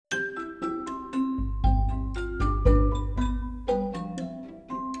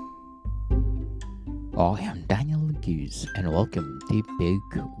I am Daniel Goetz, and welcome to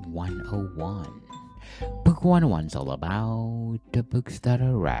Book 101. Book 101 is all about the books that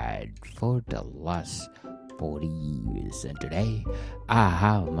I read for the last 40 years, and today I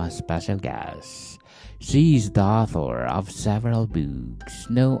have my special guest. She is the author of several books,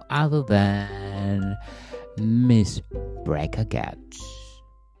 no other than Miss Bracha Goetz.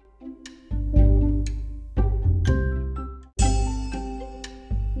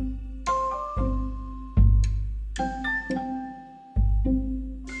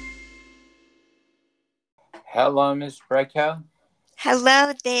 Hello, Miss Bracha.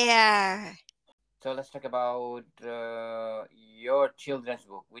 Hello there. So let's talk about your children's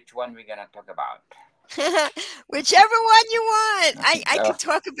book. Which one we're gonna talk about? Whichever one you want. I Uh,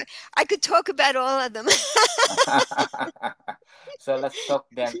 could talk about all of them. so let's talk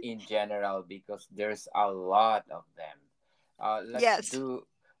them in general because there's a lot of them. Uh, let's Yes. do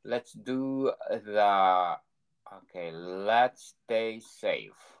let's do the okay. Let's stay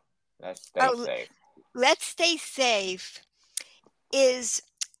safe. Let's stay Oh, safe. let's stay safe is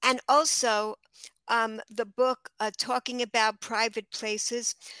and also the book talking about private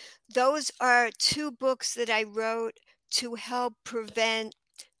places. Those are two books that I wrote to help prevent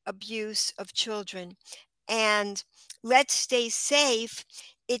abuse of children. And Let's Stay Safe,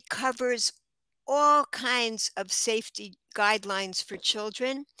 it covers all kinds of safety guidelines for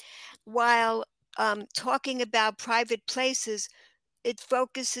children, while talking about private places, it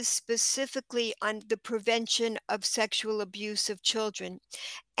focuses specifically on the prevention of sexual abuse of children.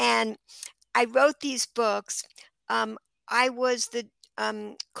 And I wrote these books. I was the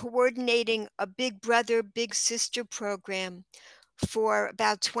coordinating a Big Brother, Big Sister program for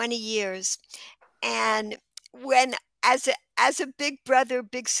about 20 years. And when as a big brother,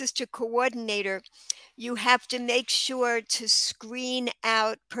 big sister coordinator, you have to make sure to screen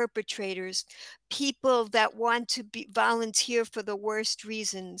out perpetrators, people that want to be volunteer for the worst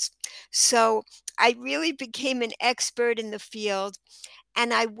reasons. So I really became an expert in the field,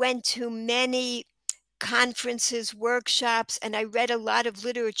 and I went to many conferences, workshops, and I read a lot of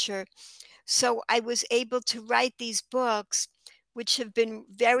literature. So I was able to write these books, which have been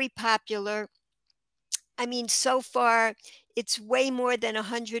very popular. I mean, so far, it's way more than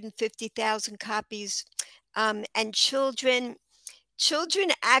 150,000 copies. And children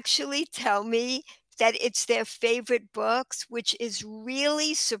actually tell me that it's their favorite books, which is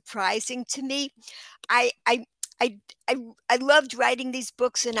really surprising to me. I I I I, I loved writing these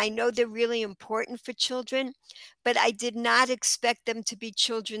books, and I know they're really important for children, but I did not expect them to be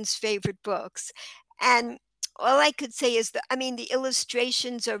children's favorite books. And all I could say is that, I mean, the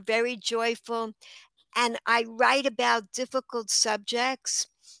illustrations are very joyful, and I write about difficult subjects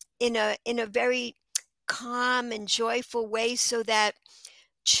in a very calm and joyful way so that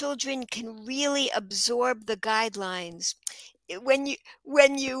children can really absorb the guidelines. When you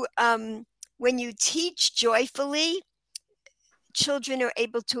when you when you teach joyfully, children are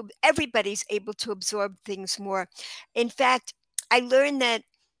able to everybody's able to absorb things more. In fact, I learned that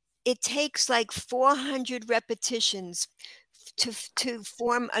it takes like 400 repetitions to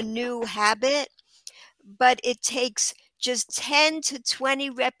form a new habit, but it takes just 10 to 20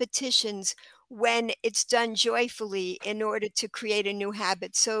 repetitions when it's done joyfully in order to create a new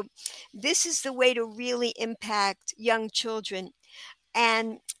habit. So, this is the way to really impact young children.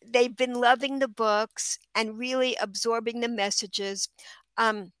 And they've been loving the books and really absorbing the messages.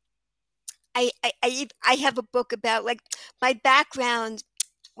 Um, I have a book about like my background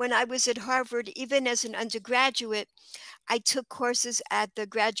when I was at Harvard, even as an undergraduate. I took courses at the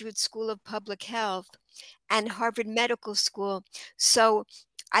Graduate School of Public Health and Harvard Medical School. So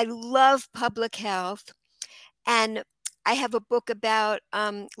I love public health. And I have a book about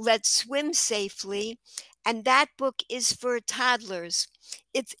Let's Swim Safely. And that book is for toddlers.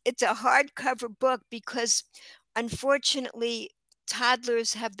 It's a hardcover book because, unfortunately,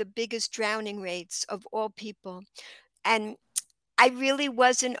 toddlers have the biggest drowning rates of all people. And I really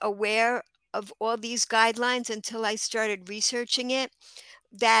wasn't aware of all these guidelines until I started researching it,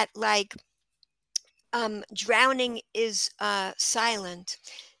 that like drowning is silent.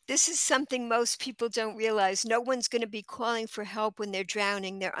 This is something most people don't realize. No one's going to be calling for help when they're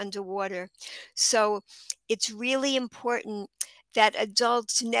drowning, they're underwater. So it's really important that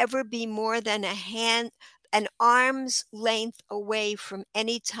adults never be more than an arm's length away from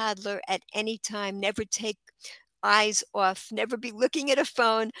any toddler at any time. Never take eyes off, never be looking at a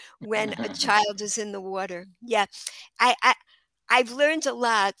phone when a child is in the water. Yeah, I, I I've learned a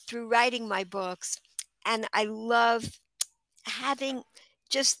lot through writing my books, and I love having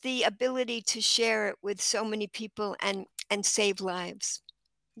just the ability to share it with so many people and save lives.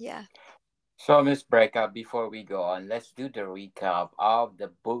 Yeah. So, Miss Breakup, before we go on, let's do the recap of the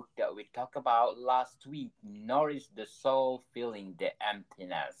book that we talked about last week. Nourish the soul, feeling the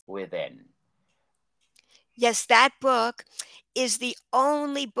emptiness within. Yes, that book is the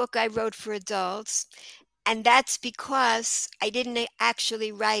only book I wrote for adults. And that's because I didn't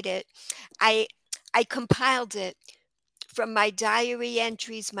actually write it. I I compiled it from my diary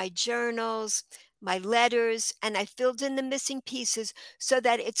entries, my journals, my letters, and I filled in the missing pieces so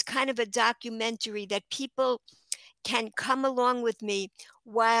that it's kind of a documentary that people can come along with me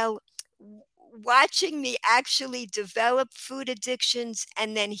while watching me actually develop food addictions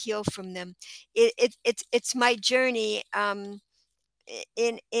and then heal from them. It's my journey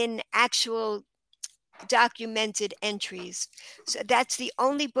in actual documented entries. So that's the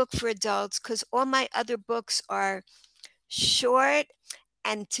only book for adults because all my other books are short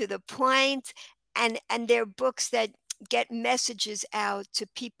and to the point, and they're books that get messages out to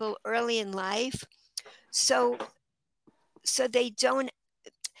people early in life. So so they don't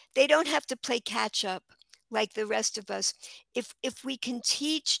have to play catch up like the rest of us. If we can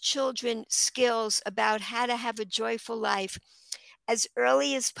teach children skills about how to have a joyful life as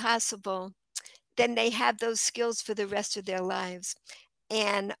early as possible, then they have those skills for the rest of their lives.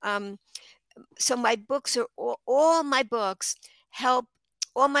 And so my books are all my books help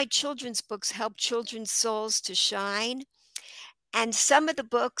all my children's books help children's souls to shine. And some of the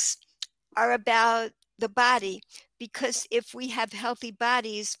books are about the body, because if we have healthy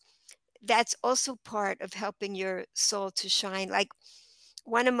bodies, that's also part of helping your soul to shine. Like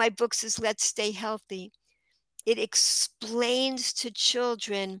one of my books is Let's Stay Healthy. It explains to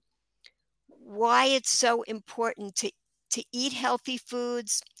children why it's so important to eat healthy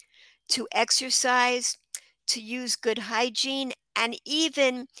foods, to exercise, to use good hygiene, and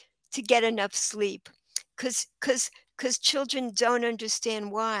even to get enough sleep. Because children don't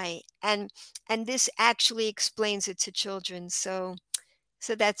understand why, and this actually explains it to children. So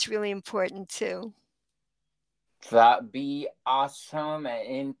that's really important too. That be awesome and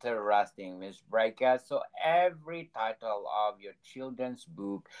interesting, Miss Breakup. So, every title of your children's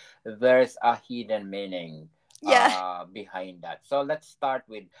book, there's a hidden meaning Yeah. behind that. So, let's start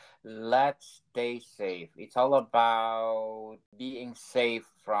with Let's Stay Safe. It's all about being safe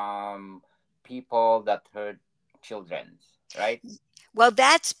from people that hurt children, right? Well,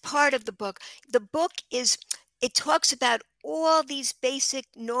 that's part of the book. The book is, it talks about all these basic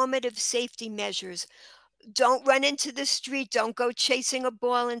normative safety measures. Don't run into the street. Don't go chasing a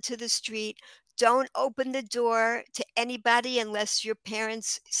ball into the street. Don't open the door to anybody unless your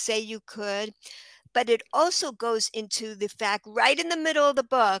parents say you could. But it also goes into the fact, right in the middle of the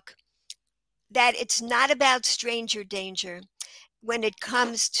book, that it's not about stranger danger when it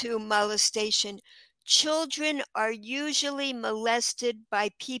comes to molestation. Children are usually molested by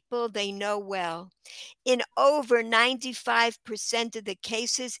people they know well. In over 95% of the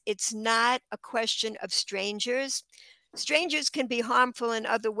cases, it's not a question of strangers. Strangers can be harmful in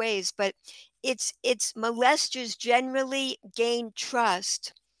other ways, but it's molesters generally gain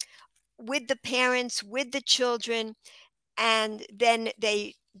trust with the parents, with the children, and then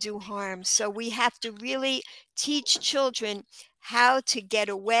they do harm. So we have to really teach children how to get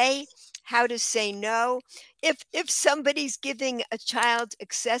away, how to say no. If somebody's giving a child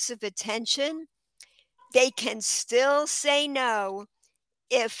excessive attention, they can still say no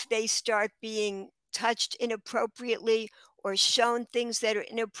if they start being touched inappropriately or shown things that are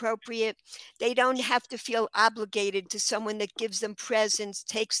inappropriate. They don't have to feel obligated to someone that gives them presents,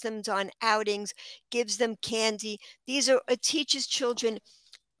 takes them on outings, gives them candy. These are, it teaches children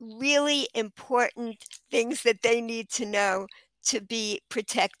really important things that they need to know to be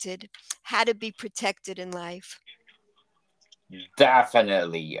protected, how to be protected in life.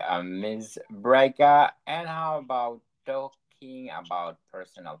 Definitely, Ms. Breakup. And how about talking about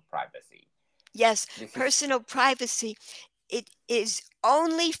personal privacy? Yes, This is personal privacy, it is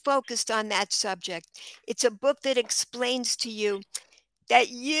only focused on that subject. It's a book that explains to you that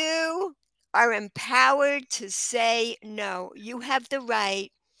you are empowered to say no. You have the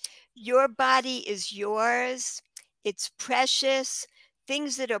right. Your body is yours. It's precious.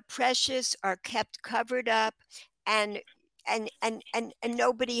 Things that are precious are kept covered up, and and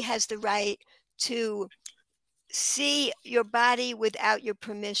nobody has the right to see your body without your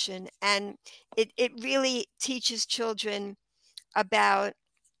permission. And it really teaches children about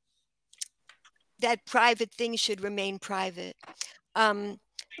that private things should remain private. Um,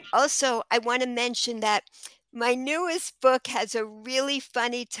 Also, I want to mention that my newest book has a really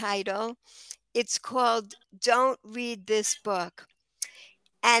funny title. It's called Don't Read This Book.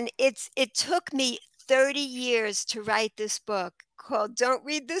 And it took me 30 years to write this book called Don't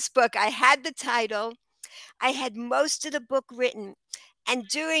Read This Book. I had the title, I had most of the book written. And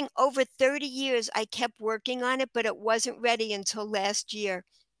during over 30 years, I kept working on it, but it wasn't ready until last year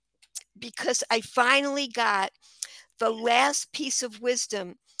because I finally got the last piece of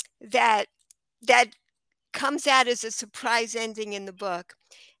wisdom that that comes out as a surprise ending in the book.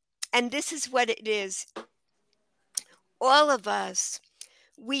 And this is what it is. All of us,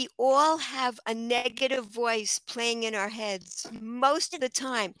 we all have a negative voice playing in our heads most of the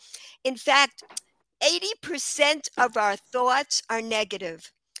time. In fact, 80% of our thoughts are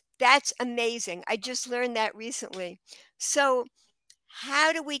negative. That's amazing. I just learned that recently. So,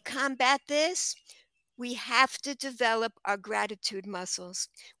 how do we combat this? We have to develop our gratitude muscles.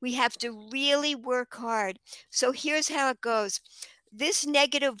 We have to really work hard. So, here's how it goes. This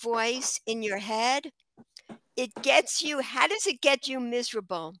negative voice in your head, it gets you, how does it get you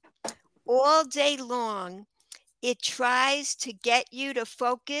miserable? All day long, it tries to get you to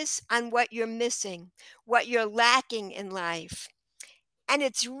focus on what you're missing, what you're lacking in life. And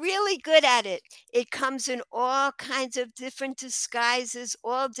it's really good at it. It comes in all kinds of different disguises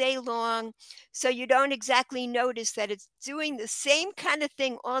all day long. So you don't exactly notice that it's doing the same kind of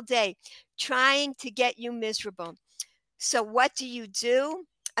thing all day, trying to get you miserable. So, what do?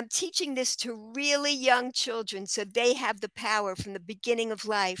 I'm teaching this to really young children so they have the power from the beginning of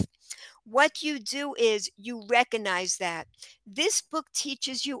life. What you do is you recognize that. This book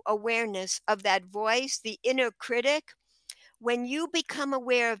teaches you awareness of that voice, the inner critic. When you become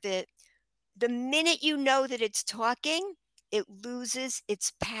aware of it, the minute you know that it's talking, it loses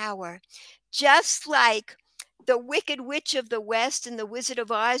its power. Just like the Wicked Witch of the West and the Wizard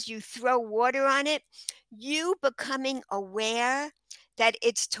of Oz, you throw water on it, you becoming aware that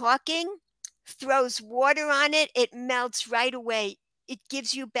it's talking throws water on it, it melts right away. It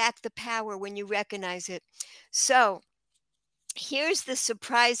gives you back the power when you recognize it. So here's the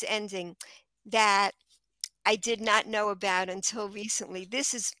surprise ending that I did not know about until recently.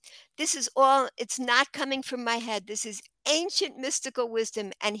 This is all, it's not coming from my head. This is ancient mystical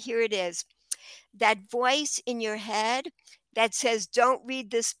wisdom, and here it is. That voice in your head that says don't read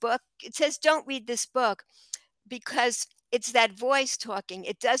this book. It says don't read this book because it's that voice talking.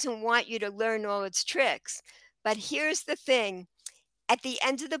 It doesn't want you to learn all its tricks. But here's the thing. At the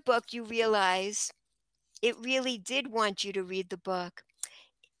end of the book, you realize it really did want you to read the book.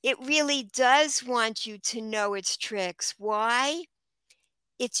 It really does want you to know its tricks. Why?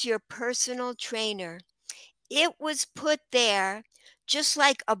 It's your personal trainer. It was put there just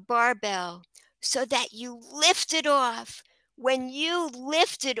like a barbell so that you lift it off. When you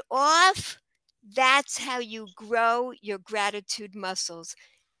lift it off, that's how you grow your gratitude muscles.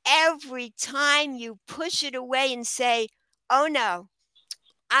 Every time you push it away and say, oh no,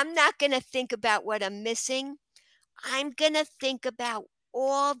 I'm not going to think about what I'm missing. I'm going to think about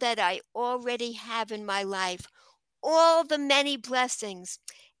all that I already have in my life, all the many blessings.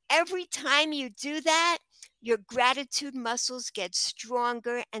 Every time you do that, your gratitude muscles get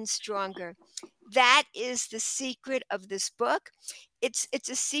stronger and stronger. That is the secret of this book. It's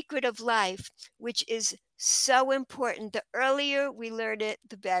a secret of life, which is so important. The earlier we learn it,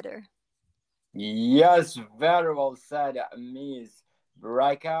 the better. Yes, very well said, Miss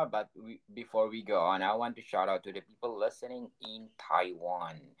Bracha. But before we go on, I want to shout out to the people listening in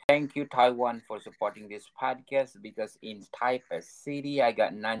Taiwan. Thank you, Taiwan, for supporting this podcast because in Taipei City, I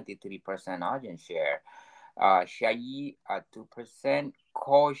got 93% audience share. Chiayi at 2%,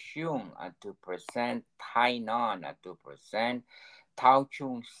 Kaohsiung at 2%, Tainan at 2%,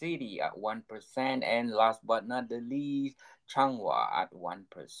 Taichung City at 1%, and last but not the least, Changhua at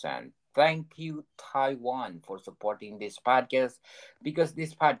 1%. Thank you, Taiwan, for supporting this podcast because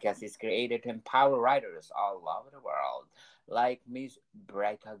this podcast is created to empower writers all over the world, like Miss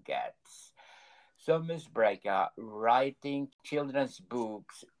Breca Goetz. So, Miss Breca, writing children's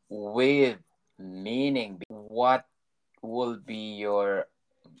books with meaning, what will be your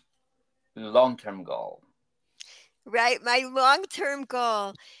long term goal? Right? My long term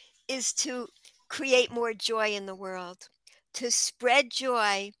goal is to create more joy in the world, to spread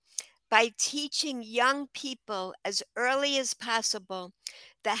joy by teaching young people as early as possible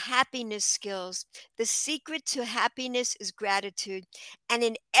the happiness skills. The secret to happiness is gratitude. And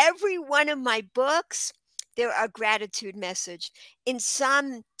in every one of my books, there are gratitude message. In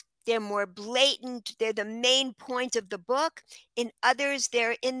some, they're more blatant, they're the main point of the book. In others,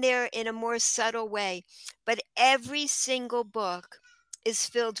 they're in there in a more subtle way. But every single book is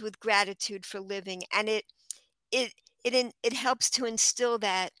filled with gratitude for living, and it it helps to instill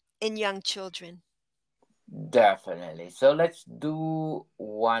that in young children. Definitely. So let's do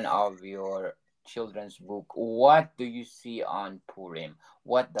one of your children's book, what do you see on Purim?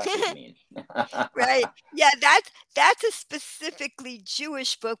 What does it mean? Right. Yeah, that's a specifically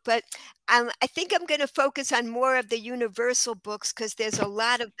Jewish book, but I think I'm going to focus on more of the universal books because there's a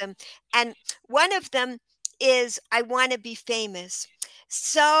lot of them. And one of them is I Want to Be Famous.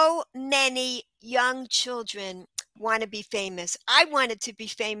 So many young children want to be famous. I wanted to be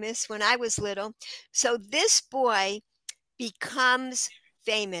famous when I was little. So this boy becomes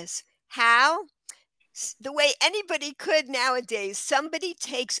famous. How? The way anybody could nowadays. Somebody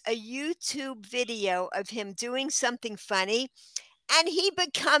takes a YouTube video of him doing something funny and he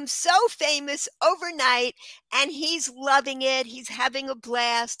becomes so famous overnight and he's loving it. He's having a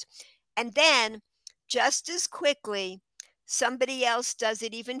blast. And then, just as quickly, somebody else does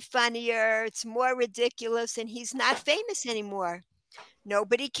it even funnier. It's more ridiculous and he's not famous anymore.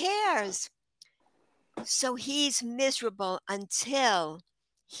 Nobody cares. So he's miserable until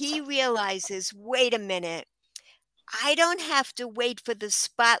he realizes, wait a minute, I don't have to wait for the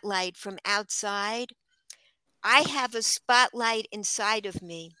spotlight from outside. I have a spotlight inside of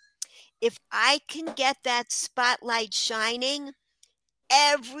me. If I can get that spotlight shining,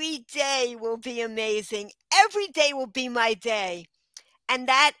 every day will be amazing. Every day will be my day. And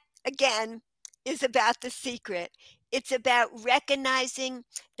that, again, is about the secret. It's about recognizing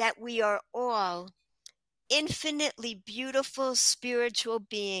that we are all infinitely beautiful spiritual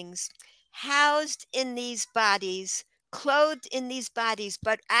beings housed in these bodies, clothed in these bodies,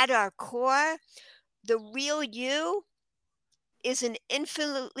 but at our core, the real you is an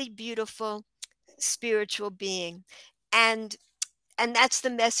infinitely beautiful spiritual being. And and that's the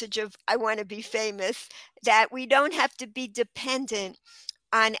message of I Want to Be Famous, that we don't have to be dependent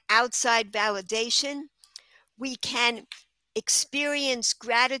on outside validation. We can experience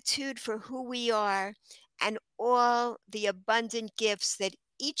gratitude for who we are and all the abundant gifts that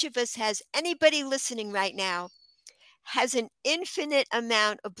each of us has. Anybody listening right now has an infinite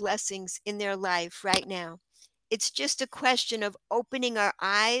amount of blessings in their life right now. It's just a question of opening our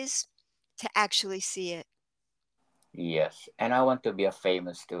eyes to actually see it. Yes, and I want to be a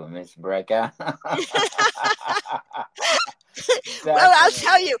famous too, Miss Brecca. Well, I'll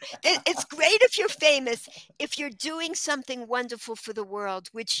tell Definitely. you, it's great if you're famous, if you're doing something wonderful for the world,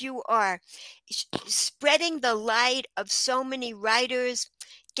 which you are, spreading the light of so many writers,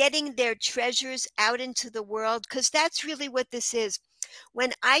 getting their treasures out into the world, because that's really what this is.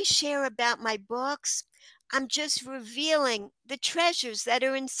 When I share about my books, I'm just revealing the treasures that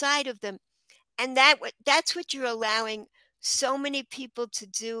are inside of them. And that's what you're allowing so many people to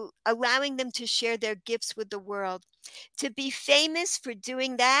do, allowing them to share their gifts with the world. To be famous for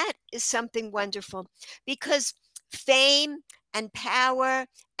doing that is something wonderful, because fame and power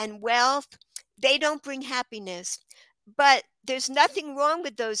and wealth, they don't bring happiness. But there's nothing wrong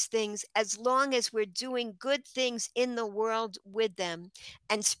with those things as long as we're doing good things in the world with them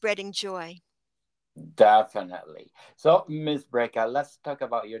and spreading joy. Definitely. So, Miss Brecca, let's talk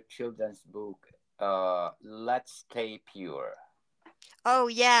about your children's book. Let's Stay Pure. Oh,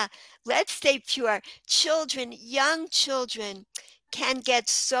 yeah. Let's stay pure. Children, young children, can get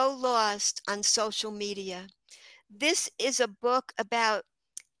so lost on social media. This is a book about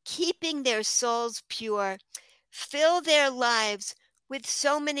keeping their souls pure, fill their lives with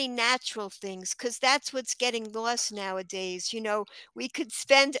so many natural things, because that's what's getting lost nowadays. We could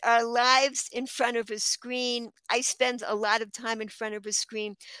spend our lives in front of a screen. I spend a lot of time in front of a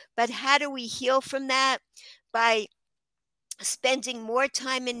screen, but how do we heal from that? By spending more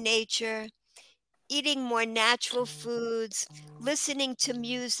time in nature, eating more natural foods, listening to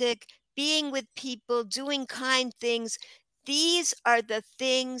music, being with people, doing kind things. These are the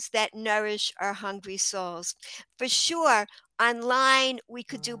things that nourish our hungry souls. For sure, online, we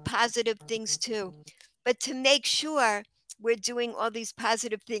could do positive things too. But to make sure we're doing all these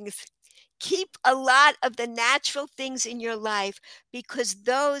positive things, keep a lot of the natural things in your life, because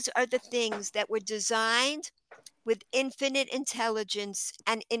those are the things that were designed with infinite intelligence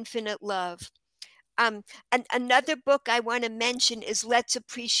and infinite love. Um, and another book I want to mention is Let's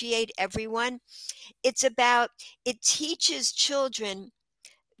Appreciate Everyone. It teaches children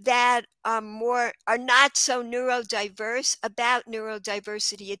that are not so neurodiverse about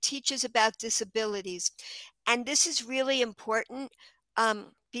neurodiversity. It teaches about disabilities. And this is really important,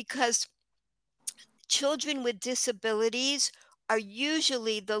 because children with disabilities are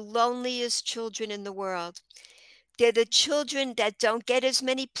usually the loneliest children in the world. They're the children that don't get as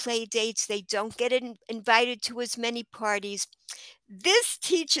many play dates. They don't get invited to as many parties. This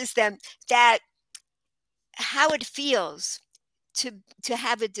teaches them that how it feels to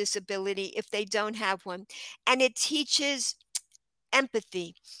have a disability if they don't have one. And it teaches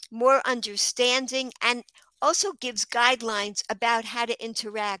empathy, more understanding, and also gives guidelines about how to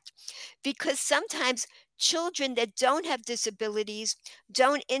interact. Because sometimes children that don't have disabilities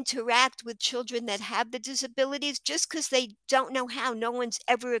don't interact with children that have the disabilities just because they don't know how. No one's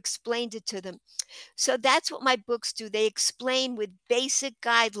ever explained it to them. So that's what my books do. They explain with basic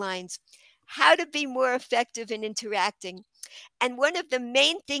guidelines how to be more effective in interacting. And one of the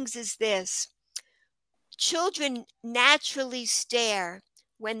main things is this: children naturally stare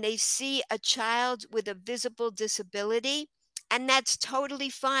when they see a child with a visible disability, and that's totally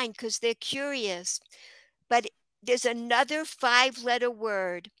fine because they're curious. But there's another 5-letter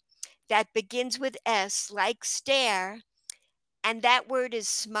word that begins with S, like stare, and that word is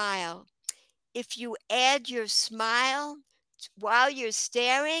smile. If you add your smile while you're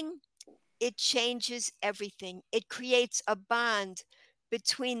staring, it changes everything. It creates a bond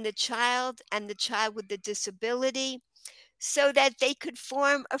between the child and the child with the disability so that they could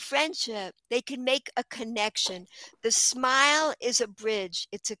form a friendship. They could make a connection. The smile is a bridge,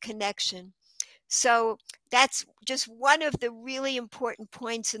 it's a connection. So that's just one of the really important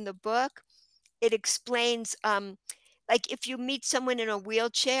points in the book. It explains, like if you meet someone in a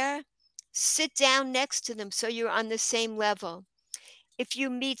wheelchair, sit down next to them so you're on the same level. If you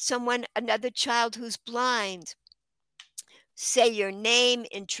meet someone, another child who's blind, say your name,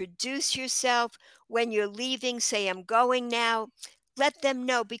 introduce yourself. When you're leaving, say, I'm going now. Let them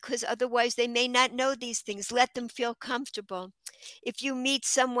know, because otherwise they may not know these things. Let them feel comfortable. If you meet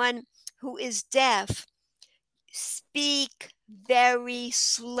someone who is deaf, speak very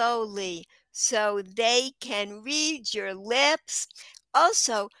slowly so they can read your lips.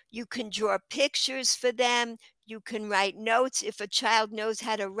 Also, you can draw pictures for them. You can write notes if a child knows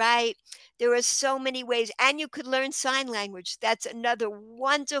how to write. There are so many ways, and you could learn sign language. That's another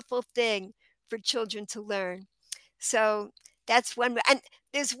wonderful thing for children to learn. So that's one. And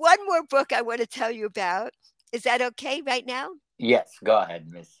there's one more book I want to tell you about. Is that okay right now? Yes, go ahead,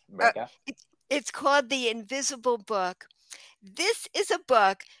 Miss Uh, Brecca. it's called The Invisible Book. This is a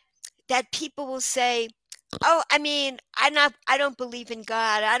book that people will say, "Oh, I mean, I don't believe in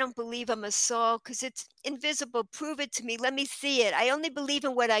God. I don't believe I'm a soul because it's invisible. Prove it to me. Let me see it. I only believe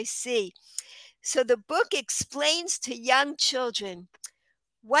in what I see." So the book explains to young children,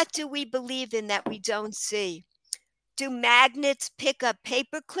 what do we believe in that we don't see? Do magnets pick up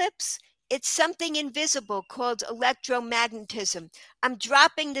paper clips? It's something invisible called electromagnetism. I'm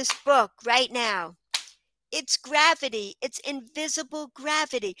dropping this book right now. It's gravity. It's invisible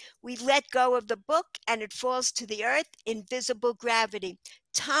gravity. We let go of the book and it falls to the earth. Invisible gravity.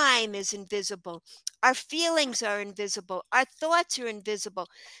 Time is invisible. Our feelings are invisible. Our thoughts are invisible.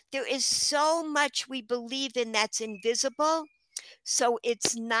 There is so much we believe in that's invisible. So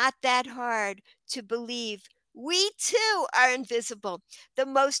it's not that hard to believe we too are invisible. The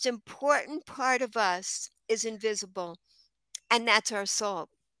most important part of us is invisible, and that's our soul.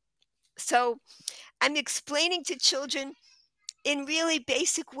 So I'm explaining to children in really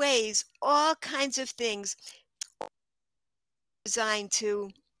basic ways all kinds of things designed to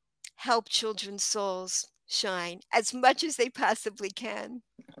help children's souls shine as much as they possibly can.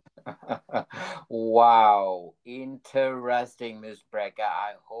 Wow, interesting, Miss Brecca.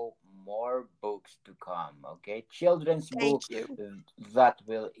 I hope more books to come. Okay, children's book Thank you. that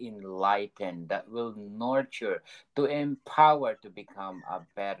will enlighten, that will nurture, to empower to become a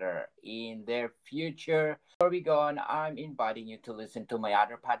better in their future. Before we go on, I'm inviting you to listen to my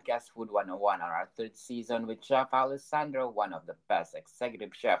other podcast, Food 101, on our third season with Chef Alessandro, one of the best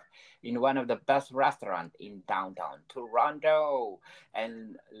executive chef in one of the best restaurant in downtown Toronto.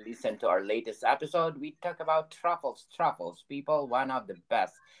 And listen to our latest episode. We talk about truffles. Truffles, people, one of the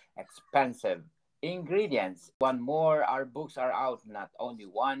best expensive ingredients. One more, our books are out, not only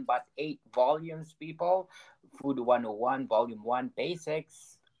one, but 8 volumes, people. Food 101, Volume 1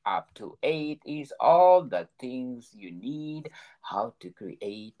 Basics. Up to 8 is all the things you need. How to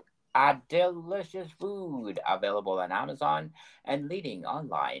create a delicious food, available on Amazon and leading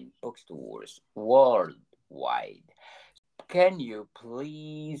online bookstores worldwide. Can you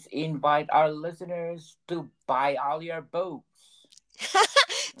please invite our listeners to buy all your books?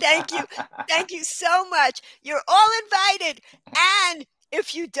 Thank you. Thank you so much. You're all invited. And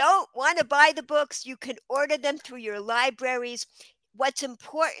if you don't want to buy the books, you can order them through your libraries. What's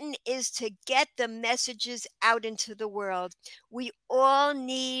important is to get the messages out into the world. We all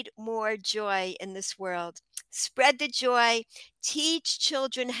need more joy in this world. Spread the joy. Teach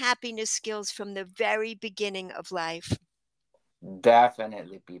children happiness skills from the very beginning of life.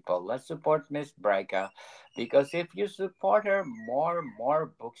 Definitely, people. Let's support Miss Braga, because if you support her,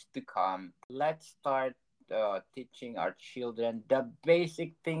 more books to come. Let's start teaching our children the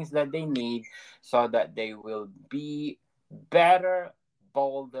basic things that they need so that they will be better,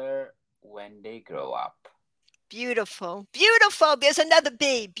 bolder when they grow up. Beautiful. Beautiful. There's another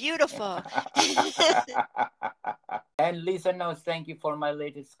B. Beautiful. And listeners, thank you for my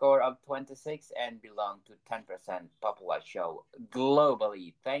latest score of 26 and belong to 10% popular show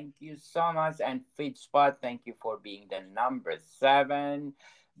globally. Thank you so much. And Feedspot, thank you for being the number 7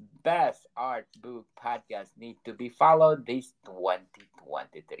 best art book podcast need to be followed this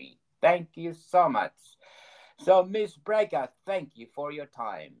 2023. Thank you so much. So, Miss Bracha, thank you for your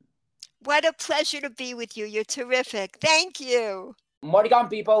time. What a pleasure to be with you. You're terrific. Thank you. Moricon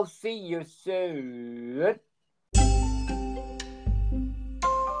people, see you soon.